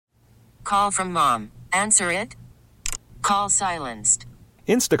Call from mom. Answer it. Call silenced.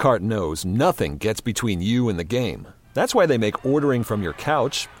 Instacart knows nothing gets between you and the game. That's why they make ordering from your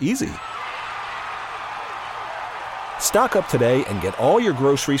couch easy. Stock up today and get all your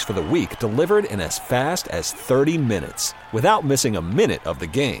groceries for the week delivered in as fast as 30 minutes without missing a minute of the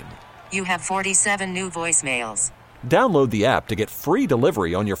game. You have 47 new voicemails. Download the app to get free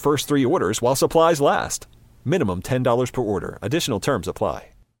delivery on your first 3 orders while supplies last. Minimum $10 per order. Additional terms apply.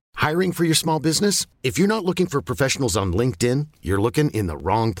 Hiring for your small business? If you're not looking for professionals on LinkedIn, you're looking in the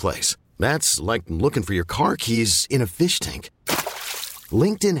wrong place. That's like looking for your car keys in a fish tank.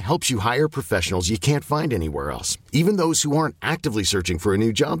 LinkedIn helps you hire professionals you can't find anywhere else, even those who aren't actively searching for a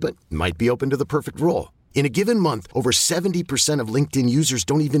new job but might be open to the perfect role. In a given month, over 70% of LinkedIn users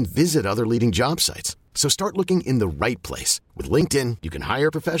don't even visit other leading job sites. So start looking in the right place. With LinkedIn, you can hire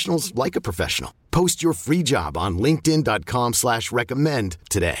professionals like a professional. Post your free job on linkedin.com/recommend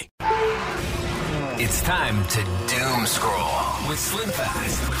today. It's time to doom scroll with Slim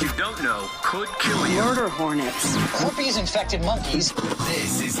Fast. What you don't know could kill you. Murder hornets. Herpes-infected monkeys.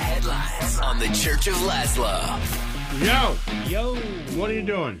 This is Headlines on the Church of Laszlo. Yo. What are you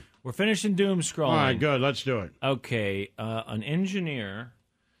doing? We're finishing doom scrolling. All right, good. Let's do it. Okay. An engineer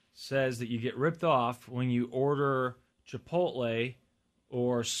says that you get ripped off when you order Chipotle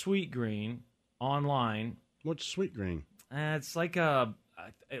or Sweetgreen online. What's Sweetgreen? It's like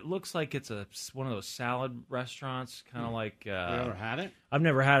it looks like it's one of those salad restaurants, kind of like. You ever had it? I've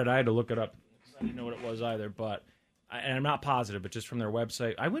never had it. I had to look it up. I didn't know what it was either, but and I'm not positive, but just from their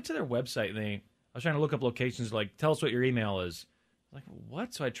website. I went to their website and I was trying to look up locations, like, tell us what your email is. Like,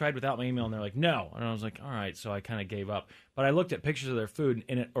 what? So I tried without my email, and they're like, no. And I was like, all right. So I kind of gave up. But I looked at pictures of their food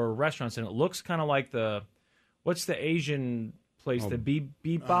or restaurants, and it looks kind of like what's the Asian place, the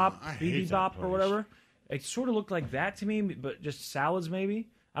Bebop or whatever? It sort of looked like that to me, but just salads maybe.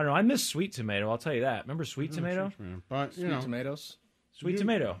 I don't know. I miss sweet tomato. I'll tell you that. Remember sweet tomato? But Sweet tomatoes. Sweet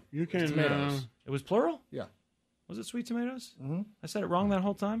tomato. You can. Tomatoes. It was plural? Yeah. Was it sweet tomatoes? Mm-hmm. I said it wrong that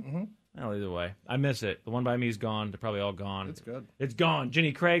whole time? Mm-hmm. Well, either way. I miss it. The one by me is gone. They're probably all gone. It's good. It's gone.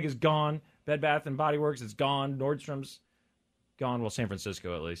 Jenny Craig is gone. Bed Bath & Body Works is gone. Nordstrom's gone. Well, San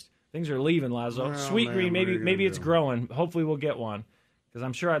Francisco at least. Things are leaving, Laszlo. Well, Sweetgreen, maybe it's growing. Hopefully we'll get one because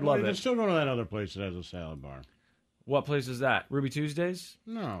I'm sure I'd love You can it. still go to that other place that has a salad bar. What place is that? Ruby Tuesdays?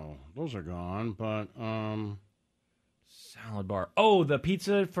 No, those are gone. But salad bar. Oh, the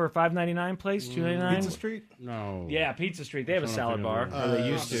pizza for $5.99 place, $2.99. Pizza Street? No. Yeah, Pizza Street. They have a salad bar. Or they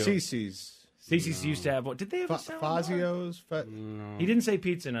used to. Cece's. Cece's used to have one. Did they have a salad bar? Fazio's? No. He didn't say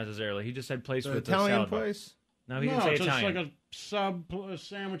pizza necessarily. He just said place The with a Italian salad bar. place? No, he didn't say it's Italian. just like a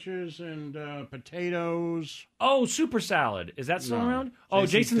sandwiches and potatoes. Oh, Super Salad. Is that still No. around? Oh,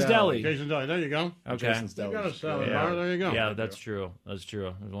 Jason's Deli. Jason's Deli. There you go. Okay. Jason's You Deli. got a salad Yeah. bar. There you go. Yeah, that's true. That's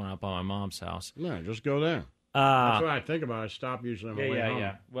true. There's one up by my mom's house. Yeah, just go there. That's what I think about. I stop usually on my way home.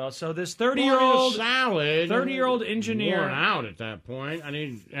 Yeah. Well, so this Well, 30-year-old salad. 30-year-old engineer. Worn out at that point.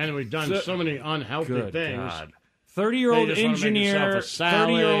 And we've done so many unhealthy Good things. God. 30-year-old They just wanna make yourself engineer. a salad.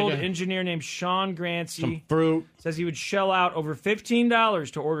 30-year-old engineer named Sean Grancy. Some fruit. Says he would shell out over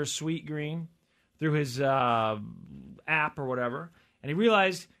 $15 to order Sweetgreen through his app or whatever, and he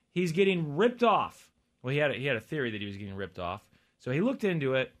realized he's getting ripped off. Well, he had a theory that he was getting ripped off, so he looked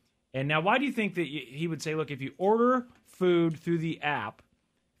into it. And now, why do you think that he would say, look, if you order food through the app,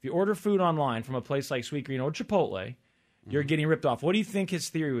 if you order food online from a place like Sweetgreen or Chipotle, you're getting ripped off? What do you think his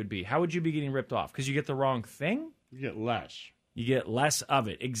theory would be? How would you be getting ripped off? Because you get the wrong thing? You get less. You get less of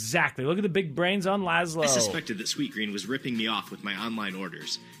it. Exactly. Look at the big brains on Laszlo. I suspected that Sweetgreen was ripping me off with my online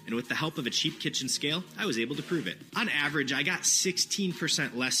orders, and with the help of a cheap kitchen scale, I was able to prove it. On average, I got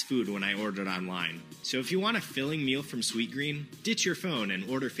 16% less food when I ordered online. So if you want a filling meal from Sweetgreen, ditch your phone and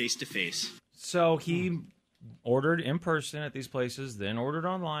order face-to-face. So he ordered in person at these places, then ordered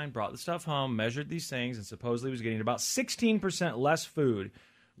online, brought the stuff home, measured these things, and supposedly was getting about 16% less food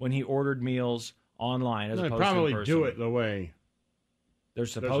when he ordered meals online as opposed to in person. They probably do it the way they're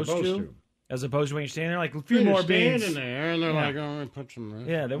supposed to. As opposed to when you're standing there like, a few You're more beans. standing there, and they're like, oh, let me put some...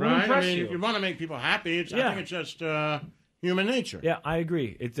 Yeah, they want to impress you. You want to make people happy. I think it's just human nature. Yeah, I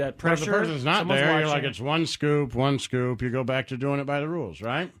agree. It's that If pressure. the person's not someone's there, watching. you're like, it's one scoop. You go back to doing it by the rules,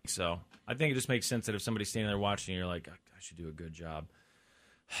 right? So I think it just makes sense that if somebody's standing there watching, you're like, I should do a good job.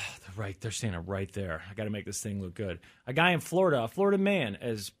 They're standing right there. I got to make this thing look good. A guy in Florida, a Florida man,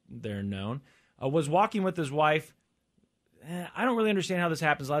 as they're known, was walking with his wife. I don't really understand how this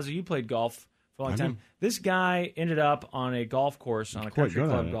happens. Laszlo, you played golf for a long time. This guy ended up on a golf course, on a country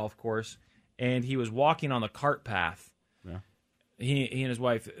club golf course, and he was walking on the cart path. Yeah. He and his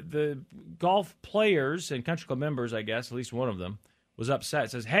wife. The golf players and country club members, I guess, at least one of them, was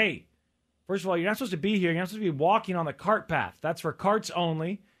upset. Says, hey, First of all, you're not supposed to be here. You're not supposed to be walking on the cart path. That's for carts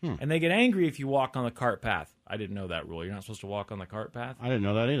only, and they get angry if you walk on the cart path. I didn't know that rule. You're not supposed to walk on the cart path? I didn't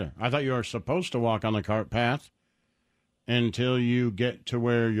know that either. I thought you were supposed to walk on the cart path until you get to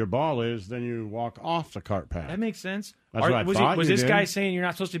where your ball is, then you walk off the cart path. That makes sense. That's what I thought Was you this did. guy saying you're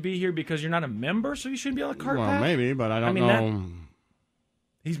not supposed to be here because you're not a member, so you shouldn't be on the cart path? Well, maybe, but I don't know.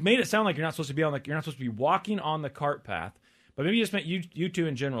 He's made it sound like you're not supposed to be you're not supposed to be walking on the cart path. But maybe he just meant you two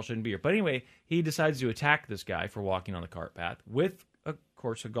in general shouldn't be here. But anyway, he decides to attack this guy for walking on the cart path with, of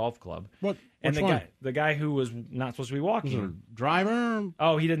course, a golf club. What? And Which one? the guy who was not supposed to be walking. Was it a driver?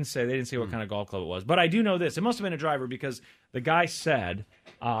 Oh, he didn't say. They didn't say what kind of golf club it was. But I do know this. It must have been a driver because the guy said,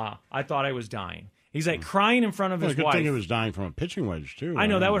 I thought I was dying. He's like crying in front of his Good wife. thing he was dying from a pitching wedge, too. I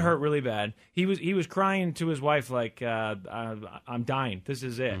know, that would hurt really bad. He was crying to his wife like, I'm dying. This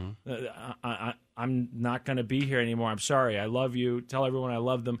is it. I'm not going to be here anymore. I'm sorry. I love you. Tell everyone I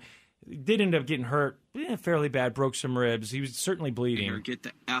love them. Did end up getting hurt fairly bad, broke some ribs. He was certainly bleeding. Get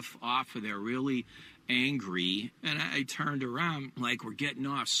the F off of there, really angry. And I turned around like, we're getting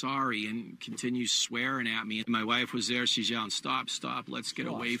off, sorry, and continues swearing at me. And my wife was there. She's yelling, stop, let's get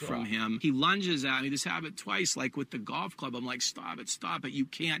away from him. He lunges at me. This happened twice, like with the golf club. I'm like, stop it. You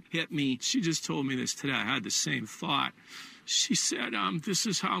can't hit me. She just told me this today. I had the same thought. She said, this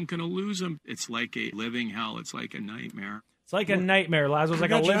is how I'm going to lose him. It's like a living hell. It's like a nightmare. It's like a nightmare, Lazo. It's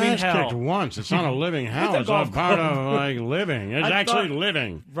like a You got your living ass hell. kicked once. It's not a living hell. It's It's a all golf part club. of like living. It's actually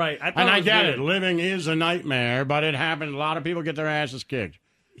living. Right. And I get weird. it. Living is a nightmare, but it happens. A lot of people get their asses kicked.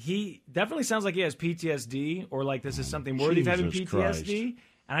 He definitely sounds like he has PTSD, or like this is something worthy of having Jesus PTSD. Christ.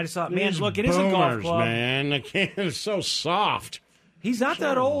 And I just thought, man, These look, it is a golf boomers, club. man. The kid is so soft. He's not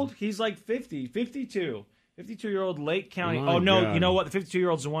that old. He's like 50, 52. 52-year-old Lake County. My Oh, no, God. you know what? The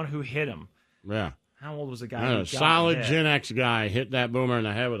 52-year-old's the one who hit him. Yeah. How old was the guy who A got solid hit? Gen X guy hit that boomer in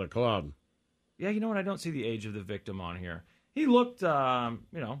the head with a club. Yeah, you know what? I don't see the age of the victim on here. He looked, I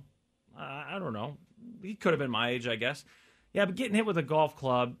don't know. He could have been my age, I guess. Yeah, but getting hit with a golf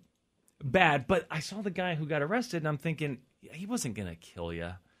club, bad. But I saw the guy who got arrested, and I'm thinking, he wasn't going to kill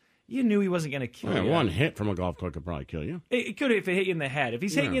you. You knew he wasn't going to kill you. One hit from a golf club could probably kill you. It could if it hit you in the head. If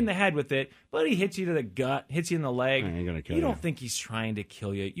he's hitting you in the head with it, but he hits you to the gut, hits you in the leg, Ain't gonna kill you you. don't think he's trying to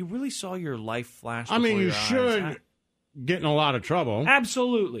kill you. You really saw your life flash I mean, before you your should eyes. get in a lot of trouble.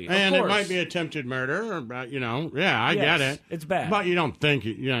 Absolutely. And of it course. might be attempted murder, or, I Yes, get it. it's bad. But you don't think,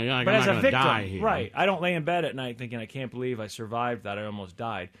 you're like, But I'm as not a going to victim, die here. right, I don't lay in bed at night thinking, I can't believe I survived that. I almost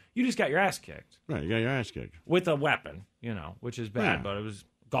died. You just got your ass kicked. Right, you got your ass kicked. With a weapon, which is bad, Yeah. but it was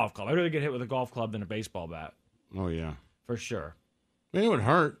golf club. I'd rather get hit with a golf club than a baseball bat, Oh, yeah. for sure. I mean, it would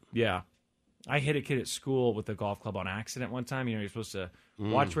hurt. Yeah. I hit a kid at school with a golf club on accident one time. You're supposed to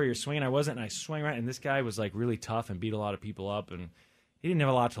watch where you're swinging. I wasn't, and I swung right, and this guy was like really tough and beat a lot of people up, and he didn't have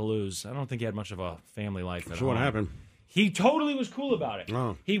a lot to lose. I don't think he had much of a family life at So what home. happened? He totally was cool about it.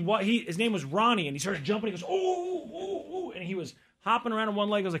 Oh. His name was Ronnie, and he started jumping. He goes, ooh, and he was hopping around on one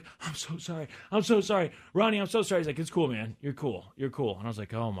leg. I was like, I'm so sorry. Ronnie, I'm so sorry. He's like, it's cool, man. You're cool. And I was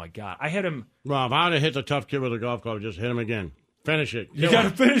like, oh, my God. I hit him. Well, if I would have hit the tough kid with a golf club, just hit him again. Finish it. You got to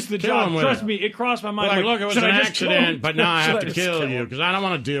finish the Kill him job. with Trust it. me, it crossed my mind. Like, look, it was an should I just kill him? accident, but now I Should have to just kill him? you because I don't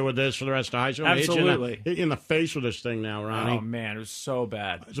want to deal with this for the rest of high school. Absolutely. Hit you in the face with this thing now, Ronnie. Oh, man, it was so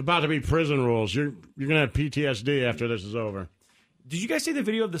bad. It's about to be prison rules. You're going to have PTSD after this is over. Did you guys see the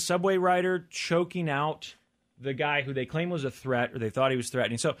video of the subway rider choking out the guy who they claim was a threat, or they thought he was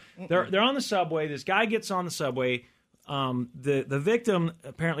threatening? So they're on the subway. This guy gets on the subway. The victim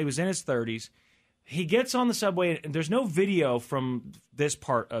apparently was in his 30s. He gets on the subway, and there's no video from this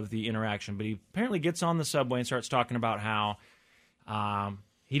part of the interaction, but he apparently gets on the subway and starts talking about how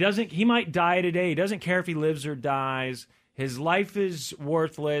he might die today. He doesn't care if he lives or dies. His life is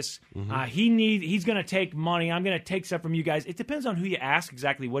worthless. He's going to take money. I'm going to take stuff from you guys. It depends on who you ask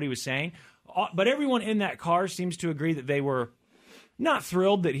exactly what he was saying. But everyone in that car seems to agree that they were not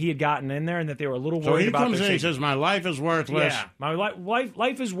thrilled that he had gotten in there and that they were a little So worried he about comes their in and safety. says, my life is worthless. Yeah, my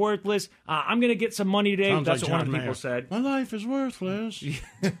life is worthless. I'm going to get some money today. Sounds That's like what one of John the people Mayer. said. My life is worthless.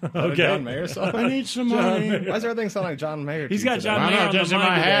 Okay. John Mayer song? I need some money. Why does everything sound like John Mayer? He's to got you John today? I Mayer know, on the just in my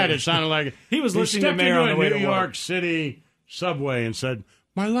mind head, today. it sounded like He was listening to stepped Mayer into on the a way to New work. York City subway and said,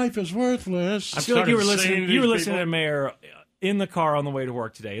 my life is worthless. I feel like you were Started singing listening. to You were these listening to people. Mayer in the car on the way to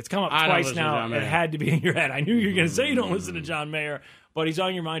work today. It's come up I don't twice listen to now. John It Mayer. had to be in your head. I knew you were going to say you don't listen to John Mayer, but he's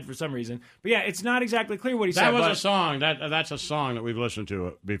on your mind for some reason. But yeah, it's not exactly clear what he said. That was but a song. That's a song that we've listened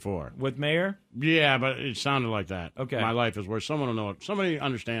to before. with Mayer. Yeah, but it sounded like that. Okay. My life is worth. Someone will know it. Somebody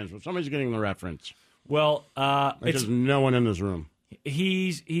understands. Somebody's getting the reference. Well, Because no one in this room.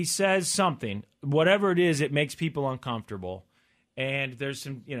 he says something. Whatever it is, it makes people uncomfortable. And there's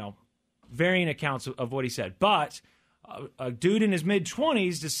some, varying accounts of what he said. But a dude in his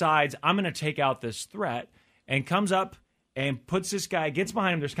mid-20s decides, I'm going to take out this threat, and comes up and puts this guy, gets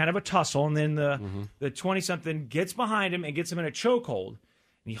behind him. There's kind of a tussle, and then the 20-something gets behind him and gets him in a chokehold. And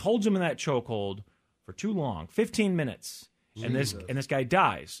he holds him in that chokehold for too long, 15 minutes, and this guy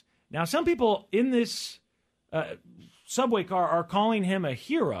dies. Now, some people in this subway car are calling him a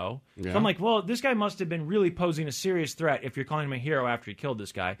hero. Yeah. So I'm like, well, this guy must have been really posing a serious threat if you're calling him a hero after he killed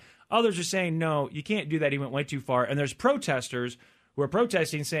this guy. Others are saying, no, you can't do that. He went way too far. And there's protesters who are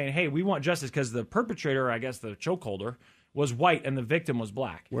protesting saying, hey, we want justice because the perpetrator, I guess the chokeholder, was white and the victim was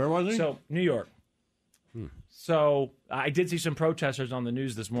black. Where was he? So, New York. So I did see some protesters on the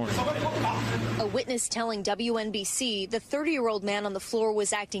news this morning. A witness telling WNBC the 30-year-old man on the floor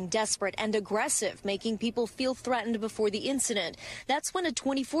was acting desperate and aggressive, making people feel threatened before the incident. That's when a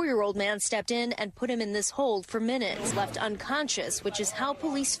 24-year-old man stepped in and put him in this hold for minutes, left unconscious, which is how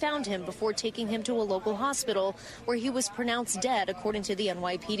police found him before taking him to a local hospital where he was pronounced dead, according to the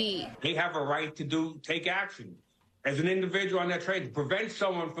NYPD. They have a right to take action as an individual on that train to prevent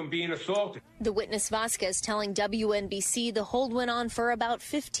someone from being assaulted. The witness Vasquez telling WNBC the hold went on for about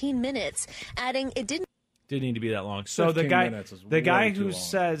 15 minutes, adding it didn't need to be that long. So the guy who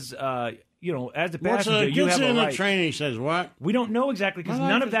says, as the passenger, you have a right. in the train, he says what? We don't know exactly because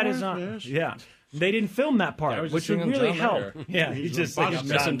none of that is on. Yeah. They didn't film that part, which would really help. Yeah, he just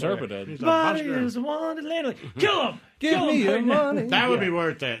misinterpreted. Body is a wonderland. Kill him! Give me your money. That would be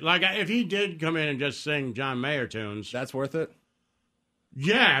worth it. Like, if he did come in and just sing John Mayer tunes. That's worth it?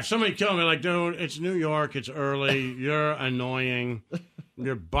 Yeah, if somebody killed me, like, dude, it's New York, it's early, you're annoying,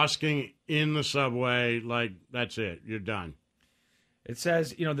 you're busking in the subway, like, that's it, you're done. It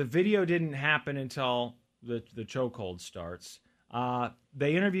says, the video didn't happen until the chokehold starts.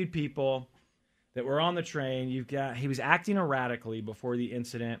 They interviewed people that were on the train. He was acting erratically before the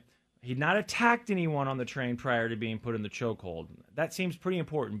incident. He'd not attacked anyone on the train prior to being put in the chokehold. That seems pretty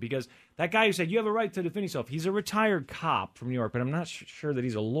important because that guy who said, you have a right to defend yourself, he's a retired cop from New York, but I'm not sure that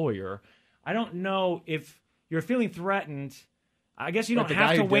he's a lawyer. I don't know if you're feeling threatened. I guess you don't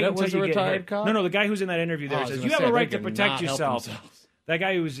have to wait until you get hit. Cop? No, the guy who's in that interview there says, you have a right to protect yourself. That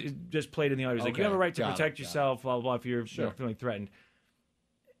guy who was just played in the audience, like, you have a right to protect yourself, blah, blah, blah, if you're feeling threatened.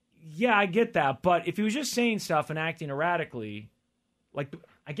 Yeah, I get that, but if he was just saying stuff and acting erratically, like,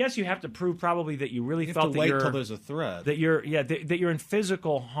 I guess you have to prove probably that you really felt that till there's a threat. That you're in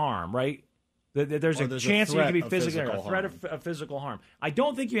physical harm, right? That there's a chance you could be a threat of physical harm. I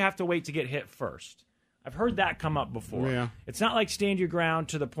don't think you have to wait to get hit first. I've heard that come up before. Yeah. It's not like stand your ground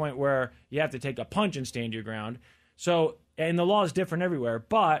to the point where you have to take a punch and stand your ground. So, and the law is different everywhere,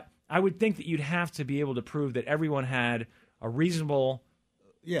 but I would think that you'd have to be able to prove that everyone had a reasonable.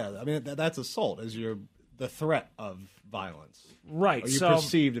 Yeah, I mean, that's assault, is the threat of violence. Right. Or you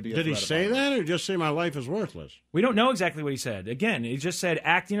perceive to be a threat. Did he say that or just say my life is worthless? We don't know exactly what he said. Again, he just said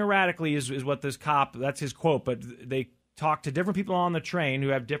acting erratically is what this cop, that's his quote, but they talked to different people on the train who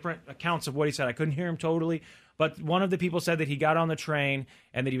have different accounts of what he said. I couldn't hear him totally, but one of the people said that he got on the train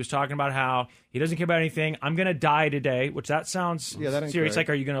and that he was talking about how he doesn't care about anything. I'm going to die today, which that sounds serious. Like,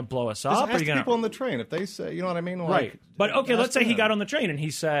 are you going to blow us up? Ask people on the train if they say, you know what I mean? Like, right. But okay, let's say he got on the train and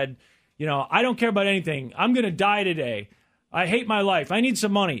he said, I don't care about anything. I'm going to die today. I hate my life. I need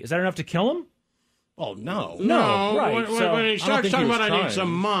some money. Is that enough to kill him? Oh, no. No. Right. When he starts talking about I need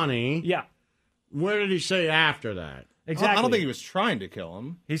some money, yeah. Where did he say after that? Exactly. I don't think he was trying to kill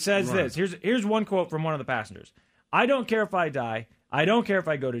him. He says this. Here's one quote from one of the passengers. I don't care if I die. I don't care if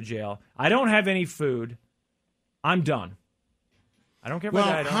I go to jail. I don't have any food. I'm done. I don't care if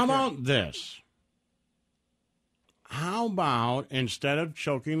I die. How about this? How about instead of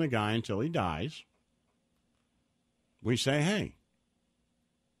choking the guy until he dies, we say, hey,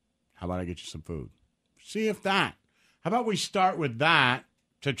 how about I get you some food? See if that. How about we start with that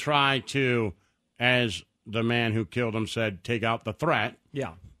to try to, as the man who killed him said, take out the threat.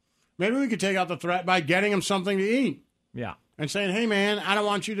 Yeah. Maybe we could take out the threat by getting him something to eat. Yeah. And saying, hey, man, I don't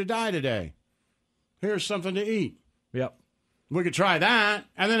want you to die today. Here's something to eat. Yep. We could try that,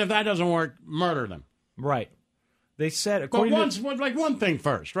 and then if that doesn't work, murder them. Right. They said, one thing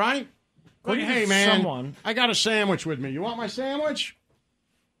first, right? Like, hey, man, I got a sandwich with me. You want my sandwich?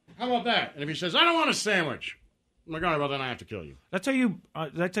 How about that? And if he says, I don't want a sandwich, I'm like, all right, well, then I have to kill you. Did I tell you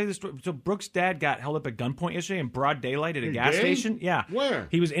the story? So Brooks' dad got held up at gunpoint yesterday in broad daylight at a gas station. Yeah. Where?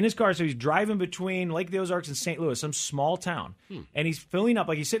 He was in his car, so he's driving between Lake of the Ozarks and St. Louis, some small town. And he's filling up,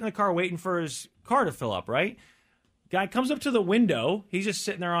 like he's sitting in the car waiting for his car to fill up, right? Guy comes up to the window. He's just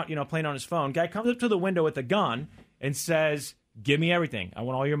sitting there, playing on his phone. Guy comes up to the window with a gun and says, give me everything. I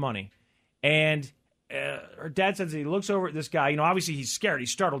want all your money. And her dad says he looks over at this guy. Obviously he's scared.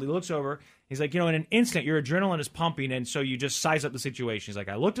 He's startled. He looks over. He's like, in an instant, your adrenaline is pumping, and so you just size up the situation. He's like,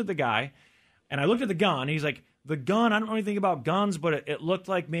 I looked at the guy, and I looked at the gun. He's like, the gun, I don't know anything about guns, but it looked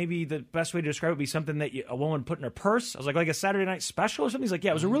like maybe the best way to describe it would be something that a woman put in her purse. I was like a Saturday Night Special or something? He's like,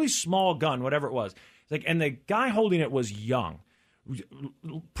 yeah, it was a really small gun, whatever it was. He's like, and the guy holding it was young.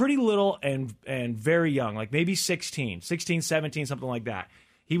 Pretty little and very young, like maybe 16, 17, something like that.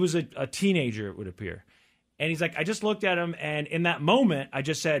 He was a teenager, it would appear. And he's like, I just looked at him, and in that moment, I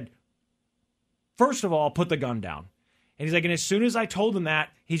just said, first of all, put the gun down. And he's like, and as soon as I told him that,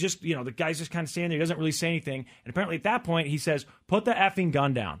 he's just, the guy's just kind of standing there. He doesn't really say anything. And apparently at that point, he says, put the effing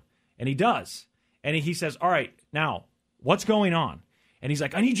gun down. And he does. And he says, all right, now, what's going on? And he's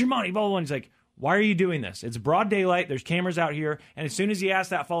like, I need your money, blah, blah, blah. And he's like, why are you doing this? It's broad daylight. There's cameras out here. And as soon as he asked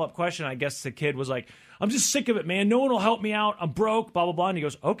that follow-up question, I guess the kid was like, I'm just sick of it, man. No one will help me out. I'm broke, blah, blah, blah. And he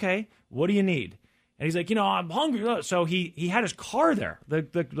goes, okay, what do you need? And he's like, I'm hungry. So he had his car there.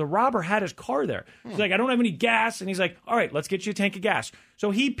 The robber had his car there. He's like, I don't have any gas. And he's like, all right, let's get you a tank of gas. So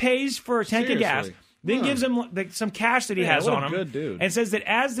he pays for a tank of gas. Then gives him some cash that he has on him. Good dude. And says that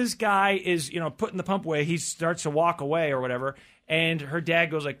as this guy is, putting the pump away, he starts to walk away or whatever. And her dad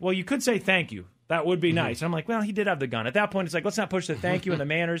goes like, well, you could say thank you. That would be nice. And I'm like, well, he did have the gun. At that point, it's like, let's not push the thank you and the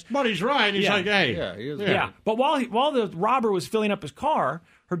manners. But he's right. He's like, hey. Yeah, he is Yeah. right. But while the robber was filling up his car,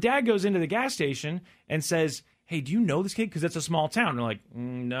 her dad goes into the gas station and says, hey, do you know this kid? Because it's a small town. And they're like,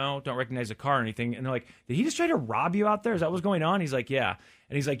 no, don't recognize the car or anything. And they're like, did he just try to rob you out there? Is that what's going on? He's like, yeah.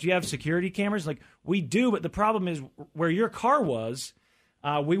 And he's like, do you have security cameras? Like, we do, but the problem is where your car was,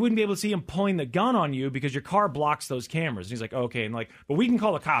 we wouldn't be able to see him pulling the gun on you because your car blocks those cameras. And he's like, okay. And like, but we can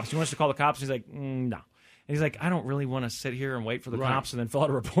call the cops. Do you want us to call the cops? And he's like, no. And he's like, I don't really want to sit here and wait for the cops and then fill out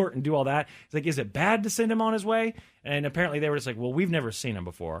a report and do all that. He's like, is it bad to send him on his way? And apparently they were just like, well, we've never seen him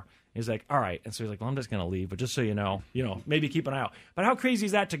before. He's like, all right. And so he's like, well, I'm just going to leave. But just so you know, maybe keep an eye out. But how crazy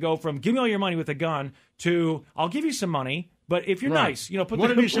is that to go from give me all your money with a gun to I'll give you some money, but if you're nice, put what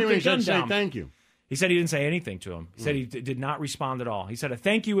the, did he say when he gun said down. say thank you? He said he didn't say anything to him. He said he did not respond at all. He said a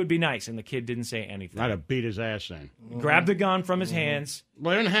thank you would be nice, and the kid didn't say anything. I'd have beat his ass then. Grabbed the gun from his hands.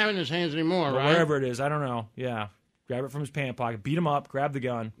 Well, he didn't have it in his hands anymore, right? Wherever it is. I don't know. Yeah. Grab it from his pant pocket, beat him up, grab the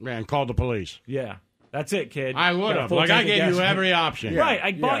gun. Yeah, and called the police. Yeah. That's it, kid. I would have. Like, I gave you every option. Right.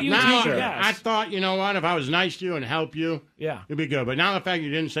 I bought you a tank of gas. I thought, you know what, if I was nice to you and help you, yeah, it'd be good. But now the fact you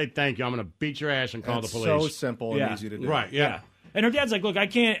didn't say thank you, I'm going to beat your ass and call the police. So simple and easy to do. Right, yeah. And her dad's like, look, I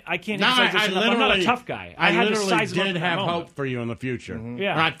can't Now, emphasize this enough. I'm not a tough guy. I had to literally size him up did in that have moment. hope for you in the future.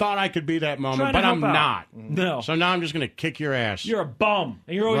 Yeah. And I thought I could be that moment, Trying but to I'm help out. not. No. So now I'm just going to kick your ass. You're a bum,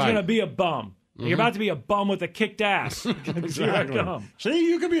 and you're always Right. going to be a bum. You're about to be a bum with a kicked ass. Exactly. Here I come. See,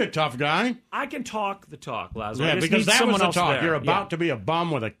 you could be a tough guy. I can talk the talk, Lazlo. Yeah, I just because need that was someone the else talk. there. You're about to be a bum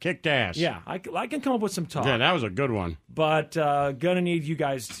with a kicked ass. Yeah, I can come up with some talk. Yeah, that was a good one. But gonna need you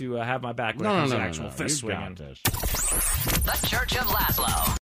guys to have my back when it comes to actual fist You got swinging. this. The Church of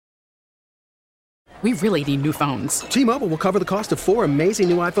Laszlo. We really need new phones. T-Mobile will cover the cost of 4 amazing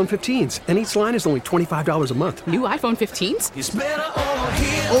new iPhone 15s, and each line is only $25 a month. New iPhone 15s? It's better over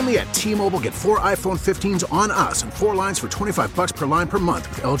here. Only at T-Mobile, get 4 iPhone 15s on us and 4 lines for $25 per line per month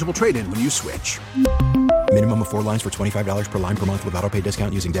with eligible trade-in when you switch. Minimum of 4 lines for $25 per line per month with autopay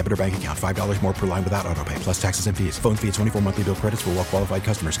discount using debit or bank account. $5 more per line without autopay, plus taxes and fees. Phone fee at 24 monthly bill credits for well-qualified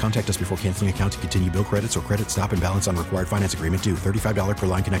customers. Contact us before canceling account to continue bill credits or credit stop and balance on required finance agreement due. $35 per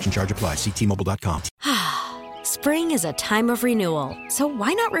line connection charge applies. See T-Mobile.com. Spring is a time of renewal, so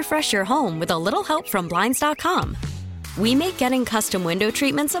why not refresh your home with a little help from Blinds.com? We make getting custom window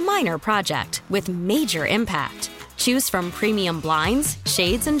treatments a minor project with major impact. Choose from premium blinds,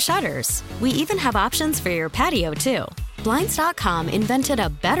 shades, and shutters. We even have options for your patio, too. Blinds.com invented a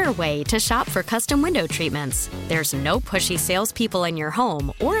better way to shop for custom window treatments. There's no pushy salespeople in your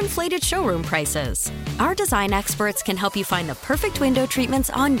home or inflated showroom prices. Our design experts can help you find the perfect window treatments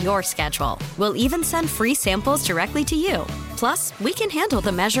on your schedule. We'll even send free samples directly to you. Plus, we can handle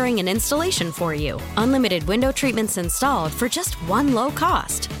the measuring and installation for you. Unlimited window treatments installed for just one low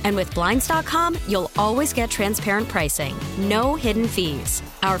cost. And with Blinds.com, you'll always get transparent pricing. No hidden fees.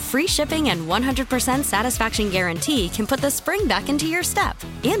 Our free shipping and 100% satisfaction guarantee can put the spring back into your step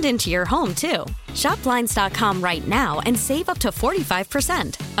and into your home, too. Shop Blinds.com right now and save up to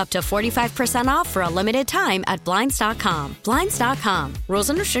 45%. Up to 45% off for a limited time at Blinds.com. Blinds.com. Rules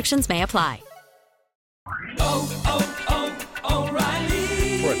and restrictions may apply.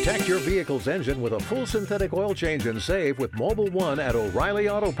 O'Reilly. Protect your vehicle's engine with a full synthetic oil change and save with Mobil 1 at O'Reilly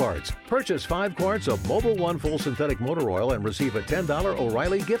Auto Parts. Purchase 5 quarts of Mobil 1 full synthetic motor oil and receive a $10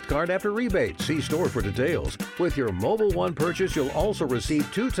 O'Reilly gift card after rebate. See store for details. With your Mobil 1 purchase, you'll also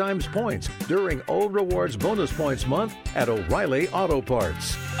receive 2 times points during O Rewards Bonus Points Month at O'Reilly Auto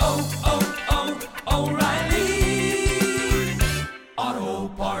Parts.